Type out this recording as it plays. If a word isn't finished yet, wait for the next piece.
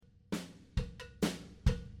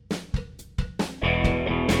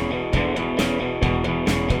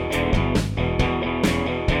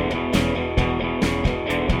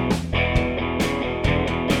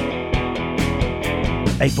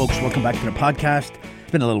Hey folks, welcome back to the podcast.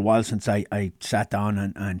 It's been a little while since I sat down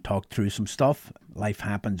and talked through some stuff. Life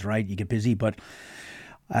happens, right? You get busy. But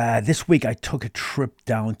this week I took a trip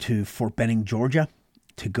down to Fort Benning, Georgia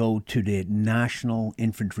to go to the National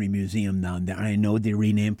Infantry Museum down there. I know they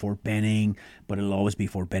renamed Fort Benning, but it'll always be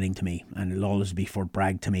Fort Benning to me, and it'll always be Fort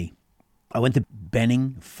Bragg to me. I went to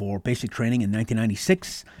Benning for basic training in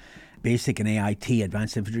 1996, basic and AIT,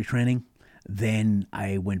 advanced infantry training. Then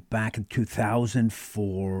I went back in 2000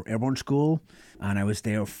 for airborne school, and I was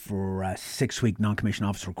there for a 6-week non-commissioned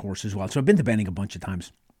officer course as well. So I've been to Benning a bunch of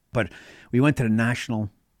times. But we went to the National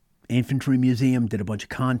Infantry Museum, did a bunch of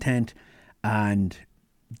content, and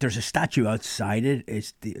there's a statue outside it.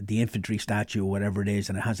 It's the infantry statue or whatever it is,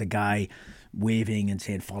 and it has a guy waving and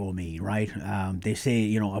saying, "Follow me," right? They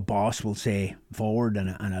say, a boss will say forward and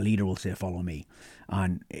a leader will say, "Follow me."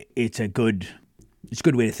 And it's a good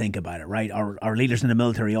way to think about it, right? Our leaders in the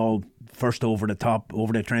military all first over the top,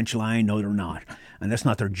 over the trench line. No, they're not. And that's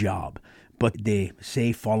not their job. But they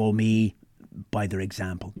say, "Follow me," by their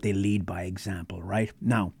example. They lead by example, right?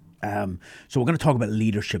 Now, so we're going to talk about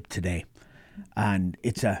leadership today. And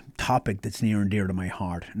it's a topic that's near and dear to my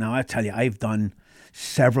heart. Now, I tell you, I've done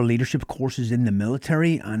several leadership courses in the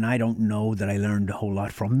military, and I don't know that I learned a whole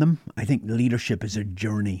lot from them. I think leadership is a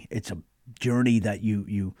journey. It's a journey that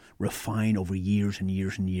you refine over years and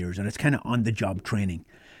years and years, and it's kind of on-the-job training,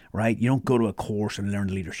 right? You don't go to a course and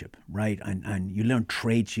learn leadership, right? And you learn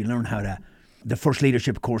traits, you learn how to... The first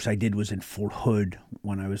leadership course I did was in Fort Hood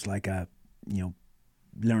when I was like about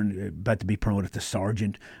to be promoted to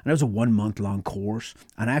sergeant, and it was a 1-month-long course,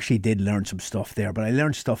 and I actually did learn some stuff there, but I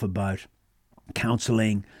learned stuff about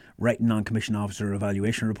counseling, writing non-commissioned officer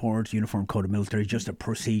evaluation reports, uniform code of military, just the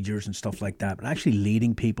procedures and stuff like that. But actually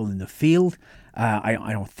leading people in the field, I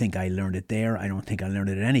don't think I learned it there. I don't think I learned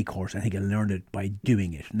it at any course. I think I learned it by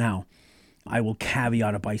doing it. Now, I will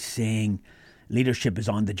caveat it by saying leadership is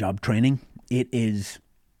on-the-job training. It's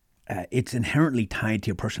inherently tied to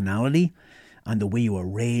your personality and the way you were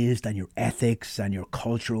raised and your ethics and your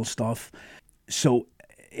cultural stuff. So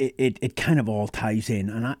it kind of all ties in.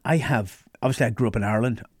 And I have... Obviously, I grew up in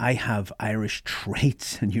Ireland. I have Irish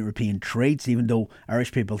traits and European traits, even though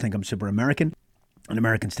Irish people think I'm super American and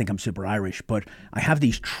Americans think I'm super Irish. But I have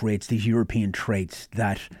these traits, these European traits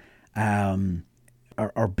that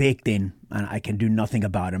are baked in, and I can do nothing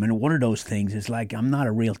about them. And one of those things is like, I'm not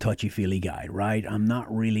a real touchy-feely guy, right? I'm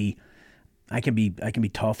not really... I can be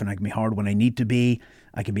tough and I can be hard when I need to be.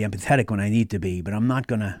 I can be empathetic when I need to be. But I'm not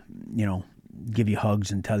going to, give you hugs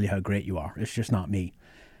and tell you how great you are. It's just not me.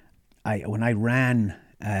 When I ran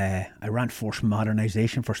force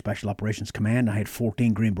modernization for Special Operations Command. I had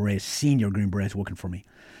 14 Green Berets, senior Green Berets working for me.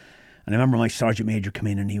 And I remember my sergeant major come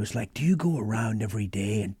in and he was like, "Do you go around every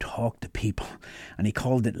day and talk to people?" And he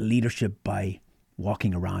called it leadership by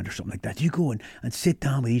walking around or something like that. "Do you go and sit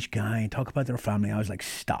down with each guy and talk about their family?" I was like,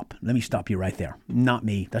 "Stop. Let me stop you right there. Not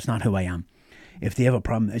me. That's not who I am. If they have a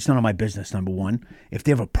problem, it's none of my business, number one. If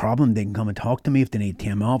they have a problem, they can come and talk to me if they need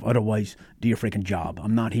time off. Otherwise, do your freaking job.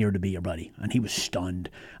 I'm not here to be your buddy." And he was stunned.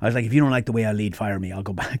 I was like, "If you don't like the way I lead, fire me. I'll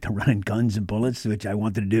go back to running guns and bullets," which I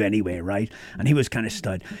wanted to do anyway, right? And he was kind of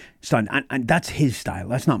stunned. And that's his style.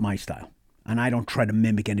 That's not my style. And I don't try to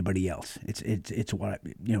mimic anybody else. It's what,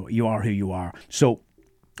 you are who you are. So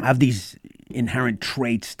I have these inherent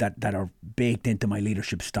traits that are baked into my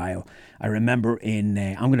leadership style. I remember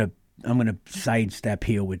I'm going to sidestep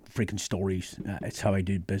here with freaking stories. It's how I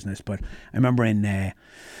do business. But I remember in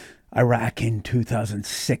Iraq in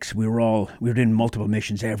 2006, we were doing multiple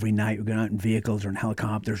missions every night. We were going out in vehicles or in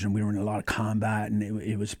helicopters, and we were in a lot of combat, and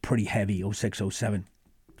it was pretty heavy, 06, 07.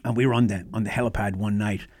 And we were on the helipad one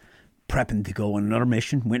night, prepping to go on another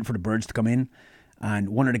mission, waiting for the birds to come in. And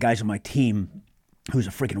one of the guys on my team, who's a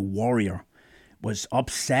freaking warrior, was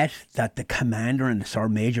upset that the commander and the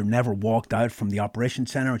sergeant major never walked out from the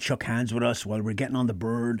operations center and shook hands with us while we were getting on the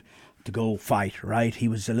bird to go fight, right? He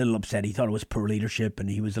was a little upset. He thought it was poor leadership, and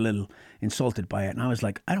he was a little insulted by it. And I was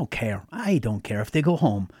like, I don't care. If they go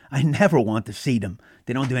home, I never want to see them.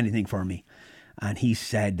 They don't do anything for me. And he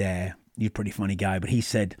said, he's a pretty funny guy, but he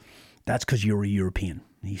said, "That's because you're a European."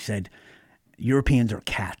 He said, "Europeans are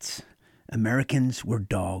cats. Americans, we're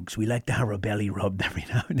dogs. We like to have our belly rubbed every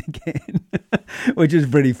now and again," which is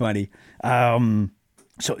pretty funny.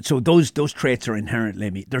 So those traits are inherently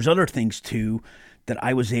me. There's other things too that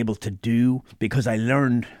I was able to do because I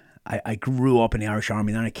learned. I grew up in the Irish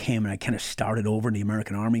Army, then I came and I kind of started over in the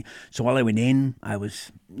American Army. So while I went in, I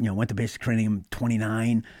was, went to basic training. I'm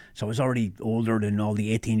 29, so I was already older than all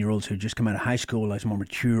the 18-year-olds who just come out of high school. I was more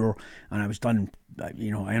mature, and I was done. I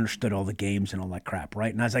understood all the games and all that crap,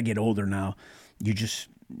 right? And as I get older now, you just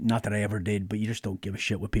Not that I ever did, but you just don't give a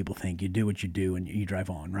shit what people think. You do what you do and you drive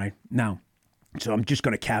on, right? Now, so I'm just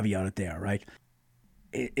going to caveat it there, right?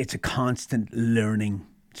 It's a constant learning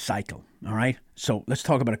cycle, all right? So let's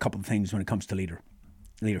talk about a couple of things when it comes to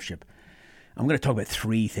leadership. I'm going to talk about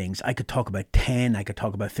 3 things. I could talk about 10, I could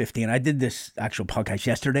talk about 15. I did this actual podcast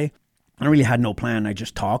yesterday. I really had no plan. I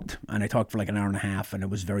just talked, and I talked for like an hour and a half, and it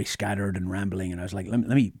was very scattered and rambling, and I was like, let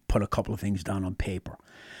me put a couple of things down on paper.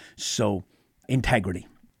 So, integrity.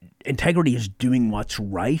 Integrity is doing what's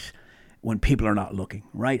right when people are not looking,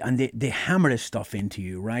 right? And they hammer this stuff into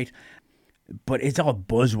you, right? But it's all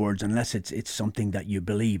buzzwords unless it's something that you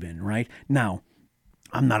believe in, right? Now,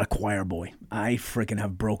 I'm not a choir boy. I freaking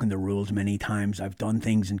have broken the rules many times. I've done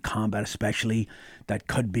things in combat especially that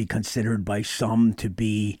could be considered by some to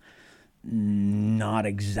be not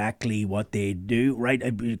exactly what they do,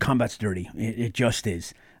 right? Combat's dirty. It just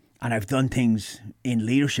is. And I've done things in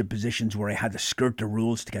leadership positions where I had to skirt the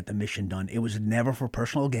rules to get the mission done. It was never for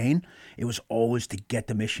personal gain. It was always to get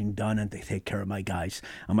the mission done and to take care of my guys.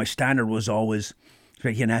 And my standard was always,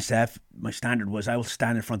 especially in SF, my standard was I will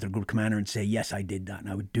stand in front of the group commander and say, yes, I did that,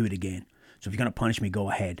 and I would do it again. So if you're going to punish me,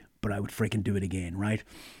 go ahead. But I would freaking do it again, right?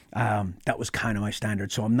 That was kind of my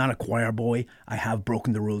standard. So I'm not a choir boy. I have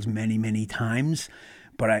broken the rules many, many times.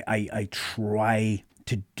 But I try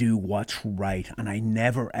to do what's right. And I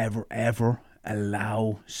never, ever, ever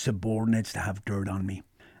allow subordinates to have dirt on me.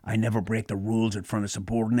 I never break the rules in front of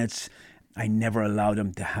subordinates. I never allow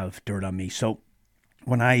them to have dirt on me. So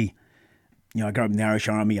when I grew up in the Irish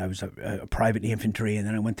Army. I was a private in the infantry, and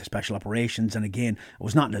then I went to special operations. And again, I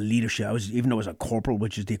was not in a leadership. Even though I was a corporal,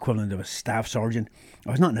 which is the equivalent of a staff sergeant,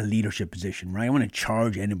 I was not in a leadership position, right? I wasn't in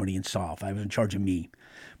charge of anybody in SOF. I was in charge of me.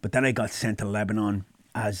 But then I got sent to Lebanon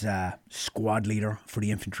as a squad leader for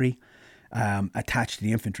the infantry, attached to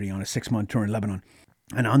the infantry on a 6-month tour in Lebanon.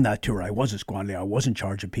 And on that tour, I was a squad leader. I was in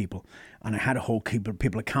charge of people, and I had to hold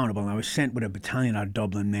people accountable. And I was sent with a battalion out of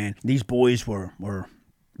Dublin, man. These boys were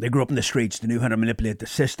they grew up in the streets. They knew how to manipulate the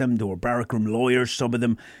system. They were barrack room lawyers, some of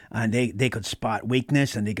them, and they could spot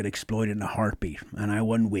weakness and they could exploit it in a heartbeat. And I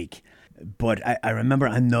wasn't weak. But I remember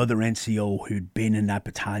another NCO who'd been in that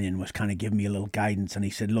battalion was kind of giving me a little guidance. And he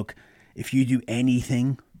said, look, if you do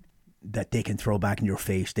anything that they can throw back in your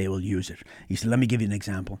face, they will use it. He said, let me give you an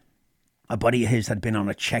example. A buddy of his had been on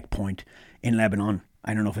a checkpoint in Lebanon.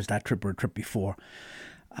 I don't know if it's that trip or a trip before.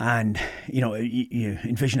 And, you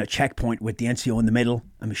envision a checkpoint with the NCO in the middle,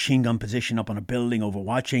 a machine gun position up on a building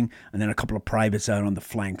overwatching, and then a couple of privates out on the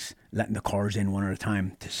flanks, letting the cars in one at a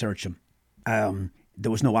time to search them.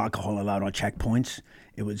 There was no alcohol allowed on checkpoints.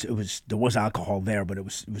 There was alcohol there, but it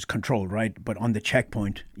was controlled, right? But on the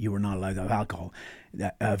checkpoint, you were not allowed to have alcohol.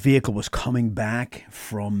 A vehicle was coming back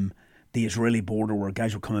from the Israeli border where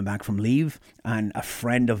guys were coming back from leave, and a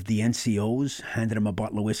friend of the NCO's handed him a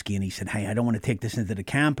bottle of whiskey, and he said, hey, I don't want to take this into the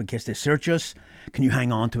camp in case they search us. Can you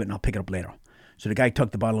hang on to it and I'll pick it up later? So the guy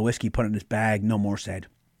took the bottle of whiskey, put it in his bag, no more said.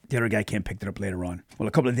 The other guy came and picked it up later on. Well,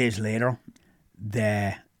 a couple of days later,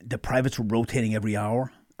 the privates were rotating every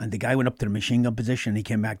hour, and the guy went up to the machine gun position, and he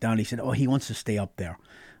came back down, and he said, oh, he wants to stay up there.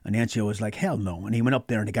 And the NCO was like, hell no. And he went up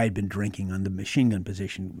there, and the guy had been drinking on the machine gun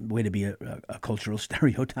position. Way to be a cultural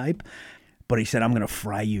stereotype. But he said, I'm going to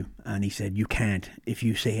fry you. And he said, you can't. If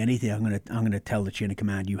you say anything, I'm going to tell the chain of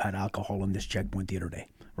command you had alcohol on this checkpoint the other day.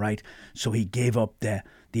 Right? So he gave up the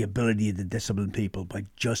ability to discipline people by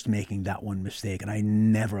just making that one mistake. And I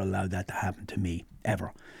never allowed that to happen to me,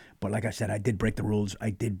 ever. But like I said, I did break the rules. I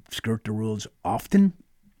did skirt the rules often,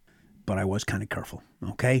 but I was kind of careful,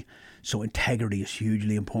 okay? So integrity is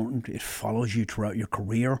hugely important. It follows you throughout your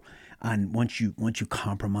career, and once you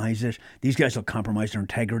compromise it, these guys will compromise their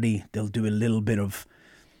integrity. They'll do a little bit of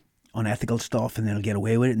unethical stuff, and they'll get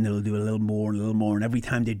away with it, and they'll do a little more, and every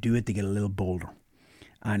time they do it, they get a little bolder.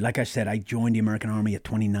 And like I said, I joined the American Army at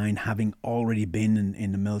 29, having already been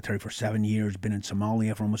in the military for 7 years, been in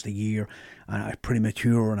Somalia for almost a year, and I was pretty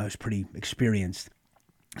mature and I was pretty experienced.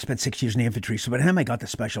 I spent 6 years in the infantry, so by the time I got to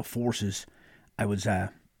Special Forces, I was by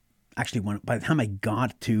the time I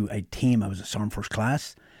got to a team, I was a Sergeant First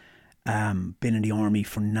Class. Been in the Army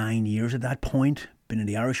for 9 years at that point, been in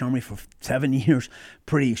the Irish Army for 7 years,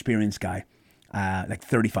 pretty experienced guy, like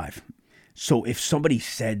 35. So if somebody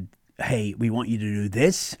said, hey, we want you to do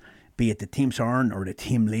this, be it the team sergeant or the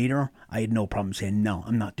team leader, I had no problem saying, no,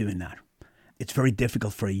 I'm not doing that. It's very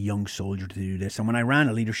difficult for a young soldier to do this. And when I ran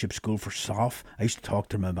a leadership school for SOF, I used to talk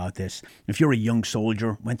to them about this. If you're a young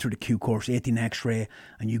soldier, went through the Q course, 18 X-ray,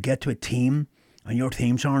 and you get to a team, and your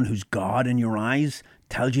team sergeant, who's God in your eyes,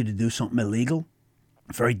 tells you to do something illegal,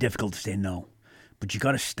 very difficult to say no. But you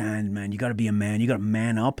got to stand, man. You got to be a man. You got to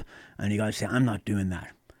man up, and you got to say, I'm not doing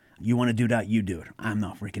that. You want to do that, you do it. I'm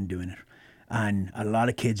not freaking doing it. And a lot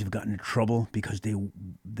of kids have gotten in trouble because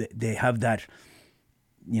they have that,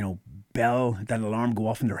 bell, that alarm go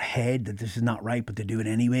off in their head that this is not right, but they do it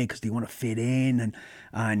anyway because they want to fit in.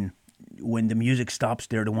 And when the music stops,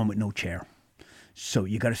 they're the one with no chair. So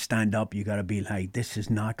you got to stand up. You got to be like, this is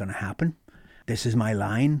not going to happen. This is my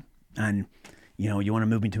line. And, you want to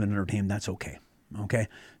move me to another team, that's okay. Okay?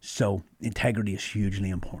 So integrity is hugely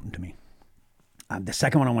important to me. The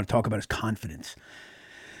second one I want to talk about is confidence.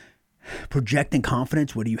 Projecting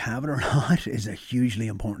confidence, whether you have it or not, is a hugely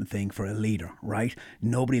important thing for a leader, right?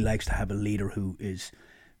 Nobody likes to have a leader who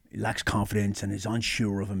lacks confidence and is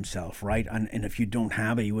unsure of himself, right? And if you don't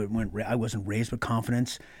have it, I wasn't raised with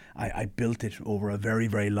confidence. I built it over a very,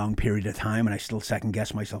 very long period of time, and I still second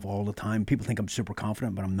guess myself all the time. People think I'm super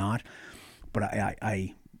confident, but I'm not. But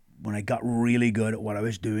I when I got really good at what I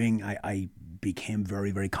was doing, I became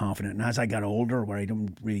very, very confident. And as I got older, where I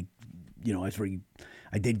don't really,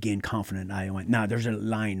 I did gain confidence. I went, there's a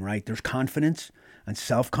line, right? There's confidence and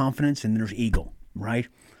self-confidence, and there's ego, right?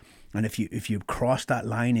 And if you cross that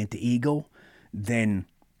line into ego, then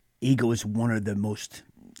ego is one of the most,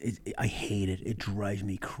 I hate it. It drives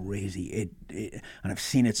me crazy. And I've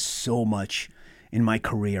seen it so much in my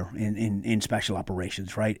career in special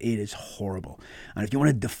operations, right? It is horrible. And if you want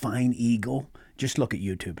to define ego, just look at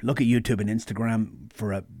YouTube. Look at YouTube and Instagram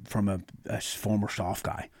from a former soft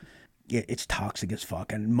guy. It's toxic as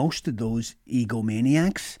fuck. And most of those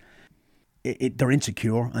egomaniacs, they're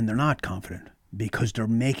insecure and they're not confident because they're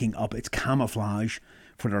making up, it's camouflage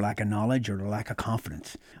for their lack of knowledge or their lack of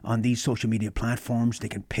confidence. On these social media platforms, they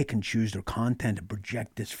can pick and choose their content and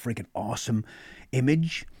project this freaking awesome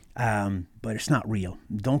image, but it's not real.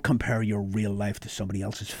 Don't compare your real life to somebody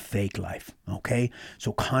else's fake life, okay?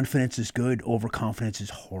 So confidence is good, overconfidence is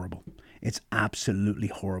horrible. It's absolutely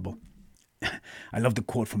horrible. I love the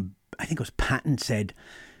quote from, I think it was Patton, said,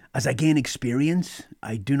 "As I gain experience,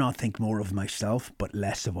 I do not think more of myself, but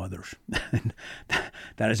less of others."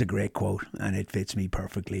 That is a great quote, and it fits me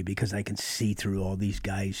perfectly because I can see through all these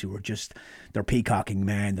guys who are they're peacocking,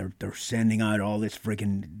 man. They're sending out all this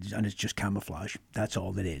freaking, and it's just camouflage. That's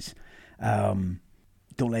all it is. Don't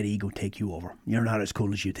let ego take you over. You're not as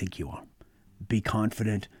cool as you think you are. Be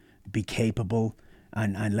confident, be capable,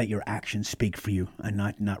 and let your actions speak for you and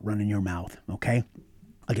not run in your mouth, okay?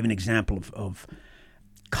 I'll give an example of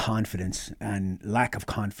confidence and lack of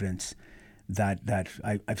confidence that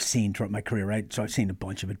I've seen throughout my career, right? So I've seen a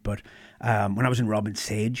bunch of it, but when I was in Robin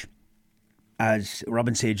Sage, as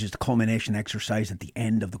Robin Sage is the culmination exercise at the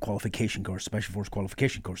end of the qualification course, Special Force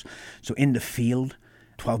qualification course. So in the field,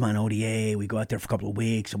 12-man ODA, we go out there for a couple of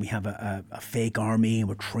weeks and we have a fake army and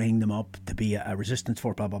we're training them up to be a resistance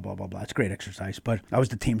force, blah, blah, blah, blah, blah. It's a great exercise. But I was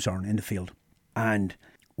the team sergeant in the field. And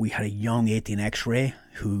we had a young 18 X-ray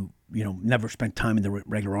who, never spent time in the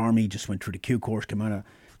regular army, just went through the Q course, come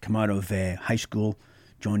out of high school,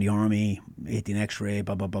 joined the army, 18 X-ray,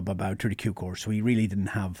 blah, blah, blah, blah, blah, through the Q course. So he really didn't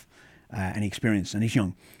have any experience, and he's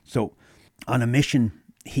young. So on a mission,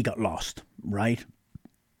 he got lost, right?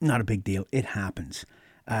 Not a big deal. It happens.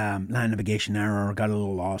 Land navigation error, got a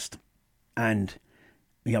little lost. And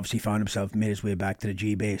he obviously found himself, made his way back to the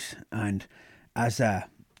G base. And as a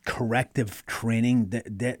corrective training,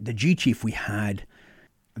 the G chief we had,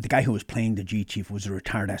 the guy who was playing the G chief was a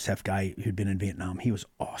retired SF guy who'd been in Vietnam. He was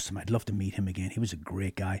awesome. I'd love to meet him again. He was a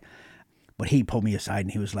great guy. But he pulled me aside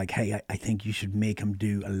and he was like, "Hey, I think you should make him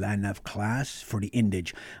do a land nav class for the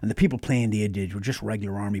Indige." And the people playing the Indige were just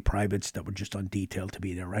regular army privates that were just on detail to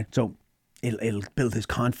be there, right? So it'll build his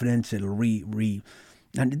confidence. It'll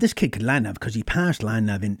and this kid could land nav because he passed land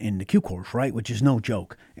nav in the Q course, right? Which is no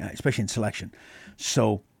joke, especially in selection.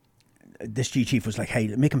 So this G chief was like, "Hey,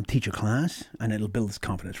 make him teach a class and it'll build his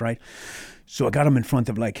confidence," right? So I got him in front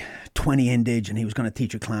of like 20 Indige and he was going to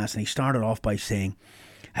teach a class. And he started off by saying,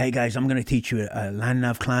 "Hey guys, I'm going to teach you a land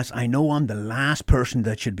nav class. I know I'm the last person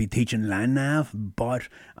that should be teaching land nav, but,"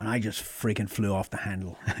 and I just freaking flew off the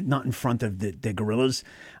handle. Not in front of the guerrillas.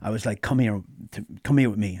 I was like, come here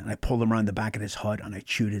with me. And I pulled him around the back of his hut and I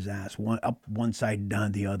chewed his ass, up one side,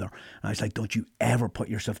 down the other. And I was like, "Don't you ever put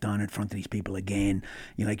yourself down in front of these people again.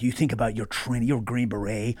 You think about your training, you're a Green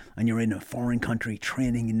Beret and you're in a foreign country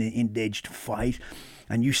training in the Indige to fight.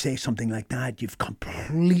 And you say something like that, you've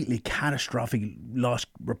completely catastrophically lost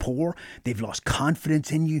rapport. They've lost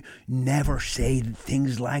confidence in you. Never say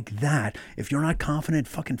things like that. If you're not confident,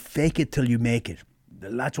 fucking fake it till you make it."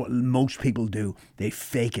 That's what most people do. They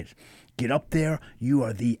fake it. Get up there. You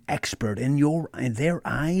are the expert. In their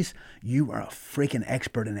eyes, you are a freaking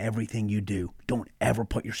expert in everything you do. Don't ever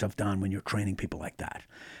put yourself down when you're training people like that.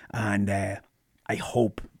 And I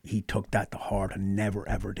hope he took that to heart and never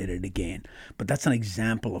ever did it again. But that's an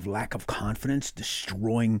example of lack of confidence,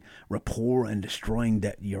 destroying rapport and destroying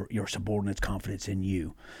your subordinate's confidence in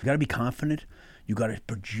you. You got to be confident. You got to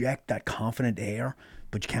project that confident air,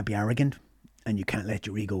 but you can't be arrogant, and you can't let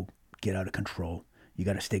your ego get out of control. You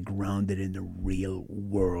got to stay grounded in the real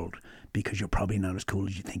world, because you're probably not as cool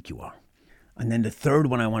as you think you are. And then the third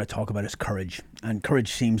one I want to talk about is courage. And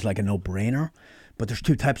courage seems like a no-brainer, but there's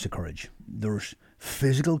two types of courage. There's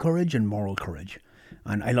physical courage and moral courage.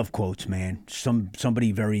 And I love quotes, man.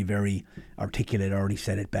 Somebody very, very articulate already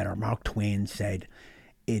said it better. Mark Twain said,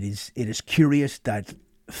 it is curious that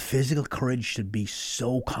physical courage should be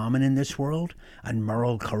so common in this world and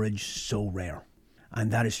moral courage so rare.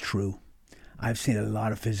 And that is true. I've seen a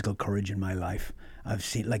lot of physical courage in my life. I've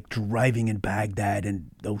seen, like, driving in Baghdad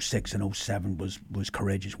in 06 and 07 was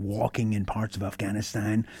courageous. Walking in parts of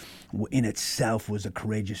Afghanistan in itself was a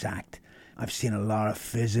courageous act. I've seen a lot of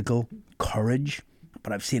physical courage,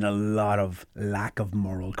 but I've seen a lot of lack of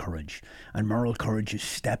moral courage. And moral courage is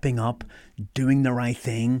stepping up, doing the right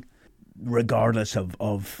thing, regardless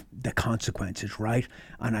of the consequences, right?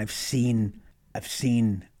 And I've seen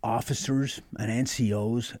officers and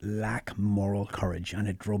NCOs lack moral courage, and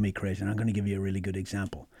it drove me crazy. And I'm going to give you a really good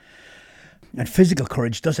example. And physical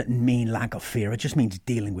courage doesn't mean lack of fear. It just means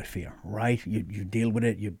dealing with fear, right? You deal with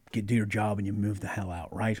it, you do your job, and you move the hell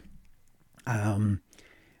out, right?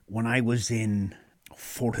 When I was in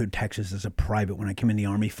Fort Hood, Texas as a private, when I came in the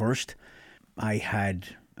Army first, I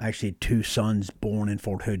had actually two sons born in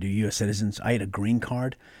Fort Hood, U.S. citizens. I had a green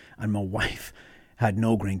card, and my wife had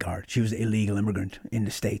no green card. She was an illegal immigrant in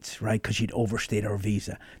the States, right? Because she'd overstayed her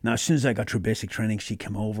visa. Now, as soon as I got through basic training, she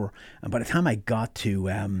came over. And by the time I got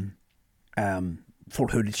to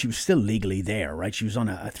Fort Hood, she was still legally there, right? She was on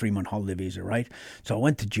a 3-month holiday visa, right? So I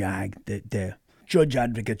went to JAG, the Judge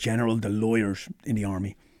Advocate General, the lawyers in the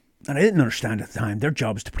Army. And I didn't understand at the time. Their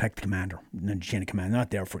job is to protect the commander, the chain of command. They're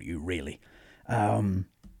not there for you, really.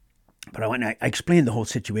 But I explained the whole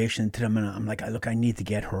situation to them, and I'm like, look, I need to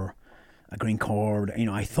get her a green card. You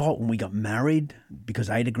know, I thought when we got married, because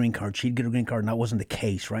I had a green card, she'd get a green card, and that wasn't the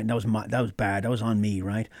case, right? And that was bad. That was on me,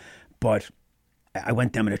 right? But I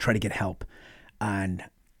went down and I tried to get help, and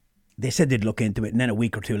they said they'd look into it. And then a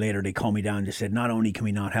week or two later, they called me down and they said, not only can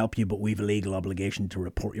we not help you, but we've a legal obligation to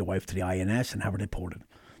report your wife to the INS and have her deported.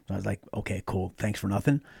 So I was like, okay, cool. Thanks for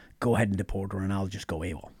nothing. Go ahead and deport her, and I'll just go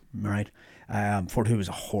AWOL. Right? Fort Hood was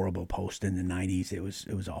a horrible post in the 90s. It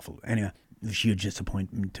was awful. Anyway, it was a huge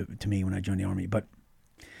disappointment to me when I joined the Army. But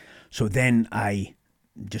so then I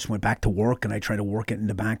just went back to work, and I tried to work it in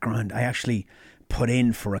the background. I actually put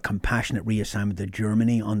in for a compassionate reassignment to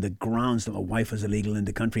Germany on the grounds that my wife was illegal in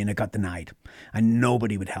the country, and it got denied. And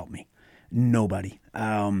nobody would help me. Nobody.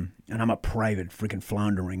 And I'm a private freaking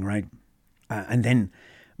floundering, right? And then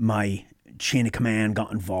my chain of command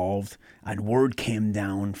got involved, and word came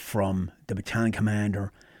down from the battalion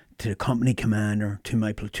commander to the company commander to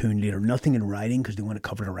my platoon leader. Nothing in writing, because they want to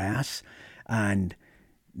cover their ass. And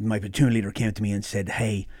my platoon leader came to me and said,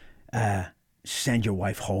 hey, send your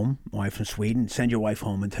wife home. My wife from Sweden. Send your wife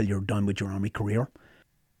home until you're done with your Army career.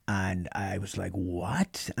 And I was like,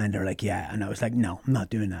 what? And they're like, yeah. And I was like, no, I'm not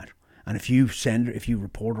doing that. And if you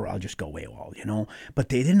report her, I'll just go AWOL, you know. But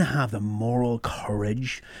they didn't have the moral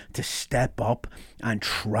courage to step up and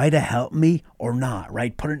try to help me or not,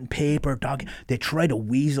 right? Put it in paper, They tried to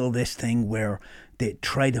weasel this thing where they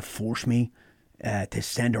tried to force me to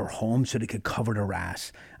send her home so they could cover their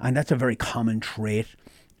ass. And that's a very common trait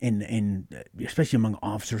in especially among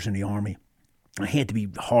officers in the Army. I hate to be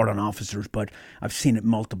hard on officers, but I've seen it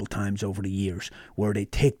multiple times over the years where they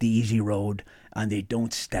take the easy road and they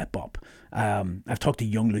don't step up. I've talked to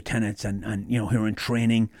young lieutenants and you know, who are in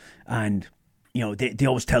training, and you know, they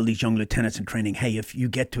always tell these young lieutenants in training, hey, if you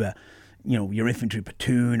get to your infantry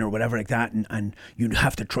platoon or whatever like that, and you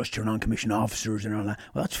have to trust your non-commissioned officers and all that,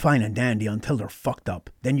 well, that's fine and dandy until they're fucked up.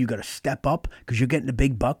 Then you got to step up, because you're getting the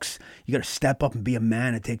big bucks. You got to step up and be a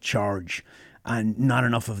man and take charge. And not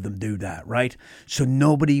enough of them do that, right? So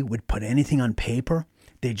nobody would put anything on paper.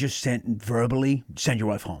 They just sent verbally, send your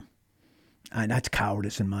wife home. And that's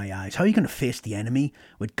cowardice in my eyes. How are you going to face the enemy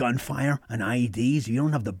with gunfire and IEDs? You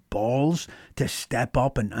don't have the balls to step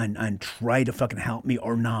up and try to fucking help me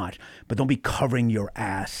or not. But don't be covering your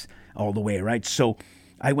ass all the way, right? So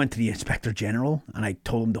I went to the Inspector General and I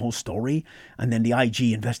told him the whole story. And then the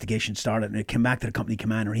IG investigation started, and it came back to the company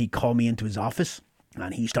commander. He called me into his office.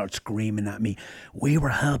 And he starts screaming at me, we were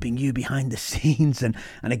helping you behind the scenes. And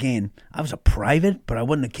again, I was a private, but I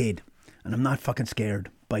wasn't a kid. And I'm not fucking scared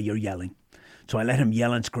by your yelling. So I let him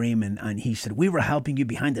yell and scream, and he said, we were helping you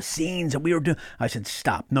behind the scenes, and we were doing... I said,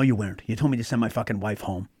 stop. No, you weren't. You told me to send my fucking wife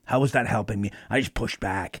home. How was that helping me? I just pushed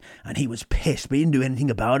back, and he was pissed, but he didn't do anything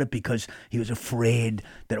about it because he was afraid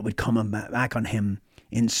that it would come back on him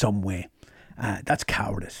in some way. That's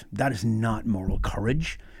cowardice. That is not moral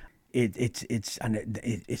courage. It's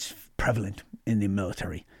prevalent in the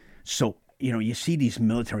military. So, you see these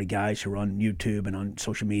military guys who are on YouTube and on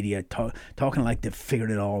social media talking like they've figured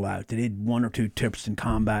it all out. They did 1 or 2 trips in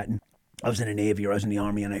combat, and I was in the Navy or I was in the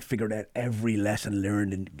Army, and I figured out every lesson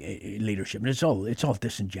learned in leadership. And it's all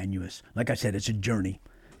disingenuous. Like I said, it's a journey.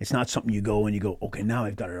 It's not something you go and you go, okay, now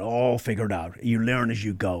I've got it all figured out. You learn as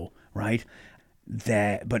you go, right?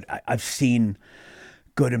 But I've seen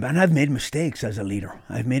good and bad. And I've made mistakes as a leader.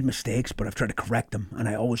 I've made mistakes, but I've tried to correct them, and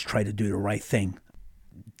I always try to do the right thing.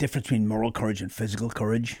 Difference between moral courage and physical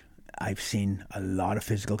courage. I've seen a lot of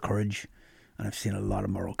physical courage, and I've seen a lot of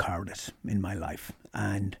moral cowardice in my life.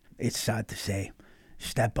 And it's sad to say,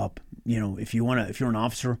 step up. If you're an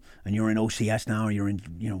officer and you're in OCS now, or you're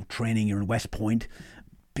in training, you're in West Point,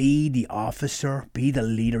 be the officer, be the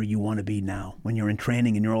leader you want to be now. When you're in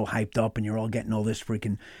training and you're all hyped up and you're all getting all this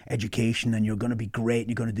freaking education and you're going to be great and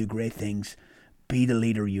you're going to do great things, be the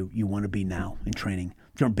leader you want to be now in training.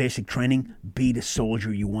 If you're in basic training, be the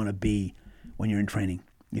soldier you want to be when you're in training.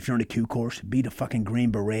 If you're in a Q course, be the fucking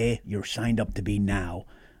Green Beret you're signed up to be now,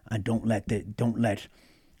 and don't let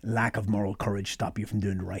lack of moral courage stop you from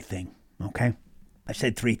doing the right thing. Okay? I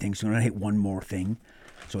said 3 things, so I'm going to hit one more thing.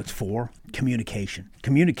 So it's 4. Communication.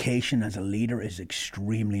 Communication as a leader is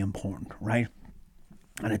extremely important, right?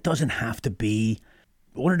 And it doesn't have to be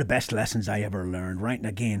one of the best lessons I ever learned, right? And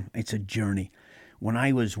again, it's a journey. When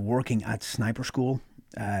I was working at sniper school,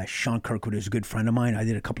 Sean Kirkwood is a good friend of mine. I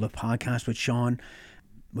did a couple of podcasts with Sean.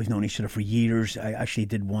 We've known each other for years. I actually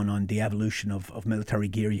did one on the evolution of military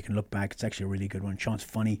gear. You can look back. It's actually a really good one. Sean's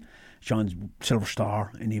funny. Sean's Silver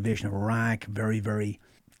Star in the invasion of Iraq. Very, very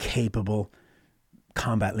capable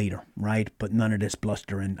combat leader, right? But none of this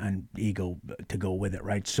bluster and ego to go with it,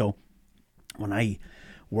 right? So when I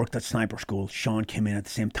worked at sniper school, Sean came in at the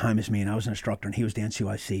same time as me, and I was an instructor, and he was the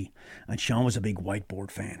NCOIC. And Sean was a big whiteboard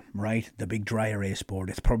fan, right? The big dry erase board.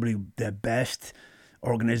 It's probably the best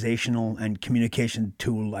organizational and communication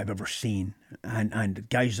tool I've ever seen. And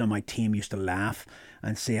guys on my team used to laugh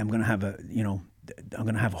and say, I'm going to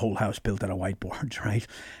have a whole house built out of whiteboards, right?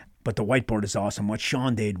 But the whiteboard is awesome. What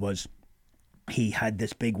Sean did was he had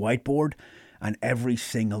this big whiteboard, and every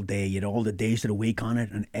single day, he had all the days of the week on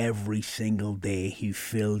it, and every single day he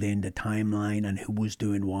filled in the timeline and who was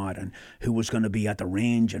doing what, and who was going to be at the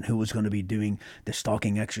range, and who was going to be doing the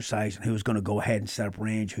stalking exercise, and who was going to go ahead and set up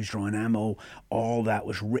range, who's drawing ammo. All that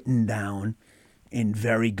was written down in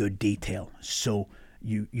very good detail. So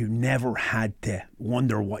you never had to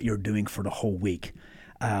wonder what you're doing for the whole week.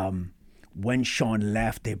 When Sean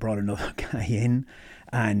left, they brought another guy in,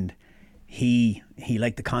 and he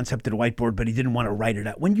liked the concept of the whiteboard, but he didn't want to write it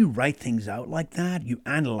out. When you write things out like that, you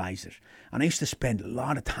analyze it. And I used to spend a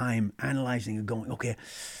lot of time analyzing and going, okay,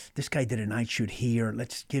 this guy did a night shoot here.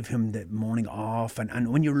 Let's give him the morning off.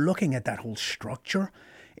 And when you're looking at that whole structure,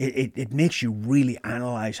 it makes you really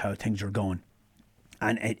analyze how things are going.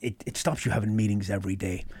 And it stops you having meetings every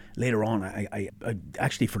day. Later on, I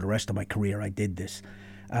actually, for the rest of my career, I did this.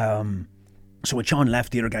 So when Sean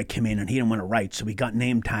left, the other guy came in and he didn't want to write. So we got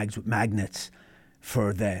name tags with magnets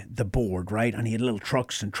for the board, right? And he had little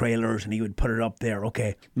trucks and trailers, and he would put it up there.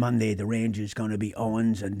 Okay, Monday, the range is going to be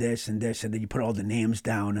Owens and this and this. And then you put all the names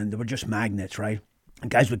down, and they were just magnets, right?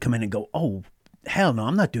 And guys would come in and go, oh, hell no,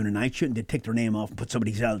 I'm not doing a night shoot. And they'd take their name off and put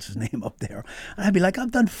somebody else's name up there. And I'd be like,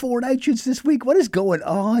 I've done 4 night shoots this week. What is going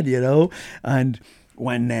on, you know? And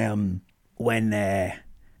when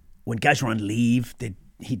guys were on leave,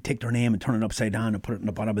 he'd take their name and turn it upside down and put it on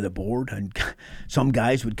the bottom of the board. And some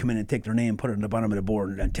guys would come in and take their name, put it on the bottom of the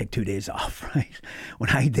board, and take 2 days off, right?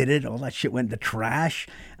 When I did it, all that shit went in the trash,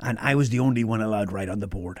 and I was the only one allowed right on the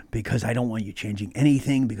board because I don't want you changing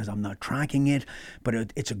anything because I'm not tracking it. But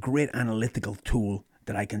it's a great analytical tool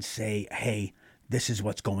that I can say, hey, this is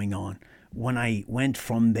what's going on. When I went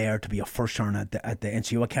from there to be a first sergeant at the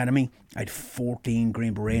NCO Academy, I had 14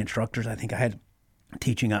 Green Beret instructors. I think I had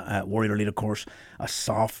teaching a warrior leader course, a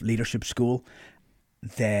soft leadership school.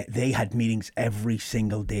 They had meetings every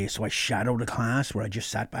single day. So I shadowed a class where I just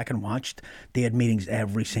sat back and watched. They had meetings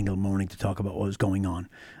every single morning to talk about what was going on.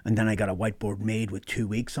 And then I got a whiteboard made with 2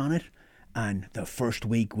 weeks on it. And the first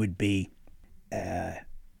week would be,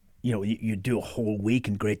 you do a whole week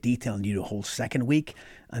in great detail, and you do a whole second week.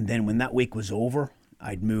 And then when that week was over,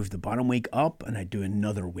 I'd move the bottom week up and I'd do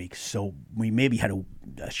another week. So we maybe had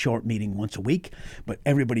a short meeting once a week, but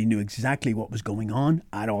everybody knew exactly what was going on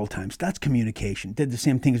at all times. That's communication. Did the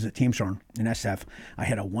same thing as the Team Storm in SF. I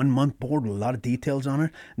had a 1 month board with a lot of details on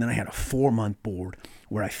it, and then I had a 4 month board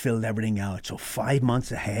where I filled everything out. So 5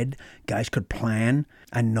 months ahead, guys could plan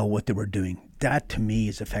and know what they were doing. That to me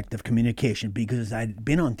is effective communication, because I'd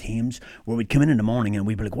been on teams where we'd come in the morning and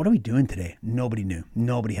we'd be like, what are we doing today? Nobody knew.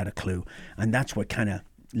 Nobody had a clue. And that's what kind of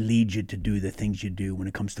leads you to do the things you do when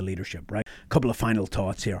it comes to leadership, right? A couple of final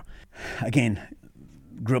thoughts here. Again,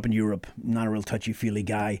 grew up in Europe, not a real touchy-feely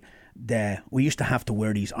guy. We used to have to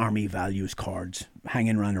wear these army values cards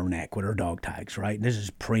hanging around our neck with our dog tags, right? This is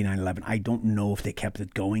pre-9/11. I don't know if they kept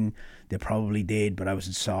it going. They probably did, but I was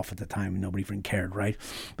in SOF at the time and nobody even cared, right?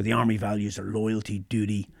 But the army values are loyalty,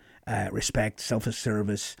 duty, respect,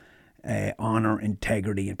 self-service, honor,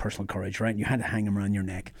 integrity, and personal courage, right? And you had to hang them around your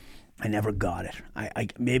neck. I never got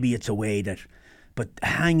it. Maybe it's a way that... But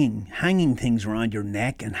hanging things around your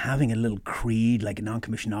neck and having a little creed, like a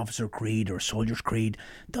non-commissioned officer creed or a soldier's creed,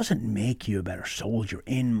 doesn't make you a better soldier,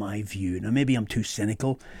 in my view. Now, maybe I'm too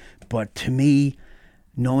cynical, but to me,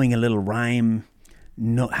 knowing a little rhyme,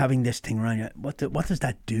 having this thing around you, what does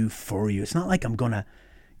that do for you? It's not like I'm going to,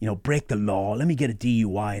 break the law. Let me get a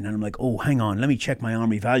DUI, and then I'm like, oh, hang on, let me check my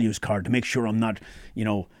Army values card to make sure I'm not,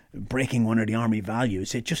 breaking one of the Army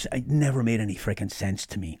values. It never made any freaking sense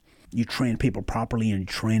to me. You train people properly and you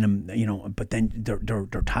train them, but then they're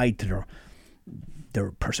tied to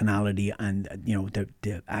their personality and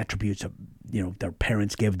the attributes of their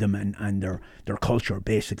parents give them and their culture,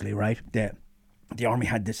 basically, right? The Army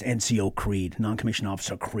had this NCO creed, non-commissioned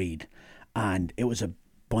officer creed, and it was a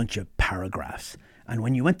bunch of paragraphs. And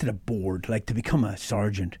when you went to the board, like to become a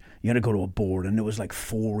sergeant, you had to go to a board, and it was like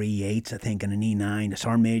 4 E8s, I think, and an E9, a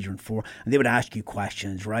sergeant major and 4. And they would ask you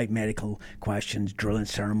questions, right? Medical questions, drilling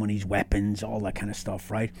ceremonies, weapons, all that kind of stuff,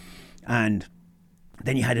 right? And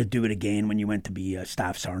then you had to do it again when you went to be a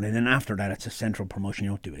staff sergeant. And then after that, it's a central promotion.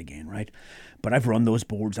 You don't do it again, right? But I've run those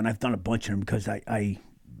boards, and I've done a bunch of them because I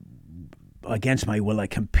against my will, I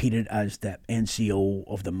competed as the NCO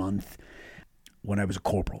of the month when I was a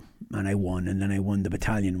corporal, and I won, and then I won the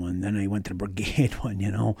battalion one, then I went to the brigade one,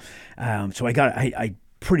 so I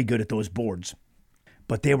pretty good at those boards,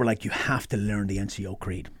 but they were like, you have to learn the NCO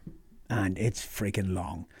creed, and it's freaking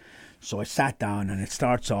long. So I sat down, and it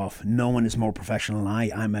starts off, no one is more professional than I.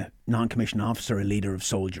 I'm a non-commissioned officer, a leader of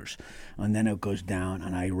soldiers. And then it goes down,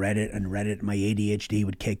 and I read it, my ADHD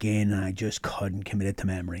would kick in, and I just couldn't commit it to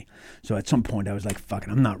memory. So at some point I was like, fuck it,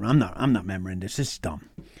 I'm not remembering this. This is dumb.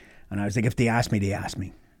 And I was like, if they ask me, they ask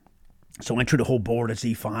me. So I went through the whole board at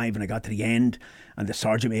Z5, and I got to the end, and the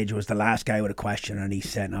sergeant major was the last guy with a question, and he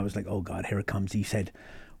said, and I was like, oh God, here it comes. He said,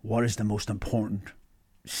 what is the most important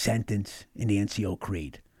sentence in the NCO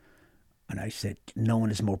creed? And I said, no one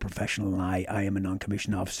is more professional than I. I am a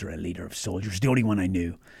non-commissioned officer, a leader of soldiers. The only one I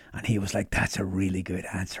knew. And he was like, that's a really good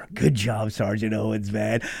answer. Good job, Sergeant Owens,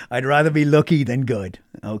 man. I'd rather be lucky than good.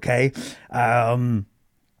 Okay?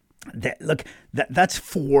 That's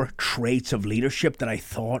 4 traits of leadership that I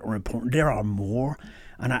thought were important. There are more,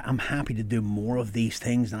 and I'm happy to do more of these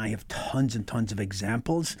things, and I have tons and tons of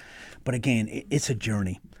examples. But again, it's a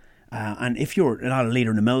journey. And if you're not a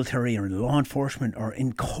leader in the military or in law enforcement or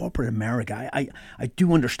in corporate America, I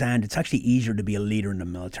do understand it's actually easier to be a leader in the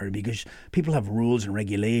military because people have rules and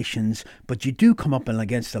regulations, but you do come up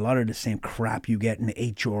against a lot of the same crap you get in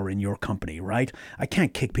HR in your company, right? I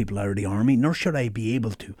can't kick people out of the Army, nor should I be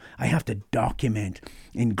able to. I have to document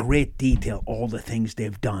in great detail all the things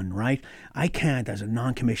they've done, right? I can't, as a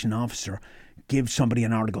non-commissioned officer, give somebody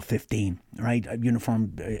an Article 15, right? A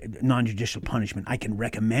uniform non-judicial punishment. I can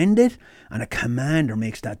recommend it, and a commander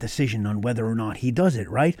makes that decision on whether or not he does it,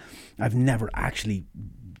 right? I've never actually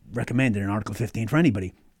recommended an Article 15 for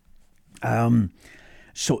anybody.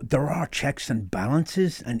 So there are checks and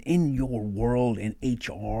balances, and in your world, in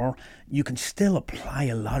HR, you can still apply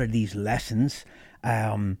a lot of these lessons,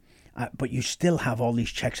 but you still have all these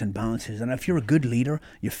checks and balances. And if you're a good leader,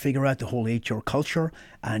 you figure out the whole HR culture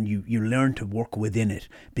and you learn to work within it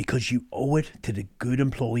because you owe it to the good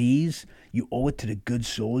employees, you owe it to the good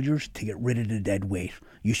soldiers to get rid of the dead weight.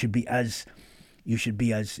 You should be as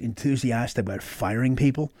enthusiastic about firing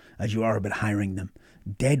people as you are about hiring them.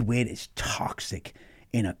 Dead weight is toxic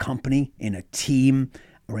in a company, in a team,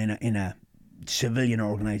 or in a civilian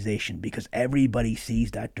organization, because everybody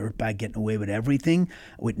sees that dirtbag getting away with everything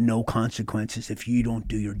with no consequences if you don't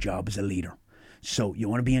do your job as a leader. So you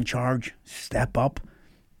want to be in charge, step up,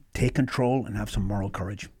 take control, and have some moral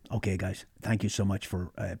courage. Okay, guys, thank you so much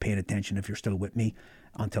for paying attention if you're still with me.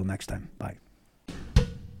 Until next time, bye.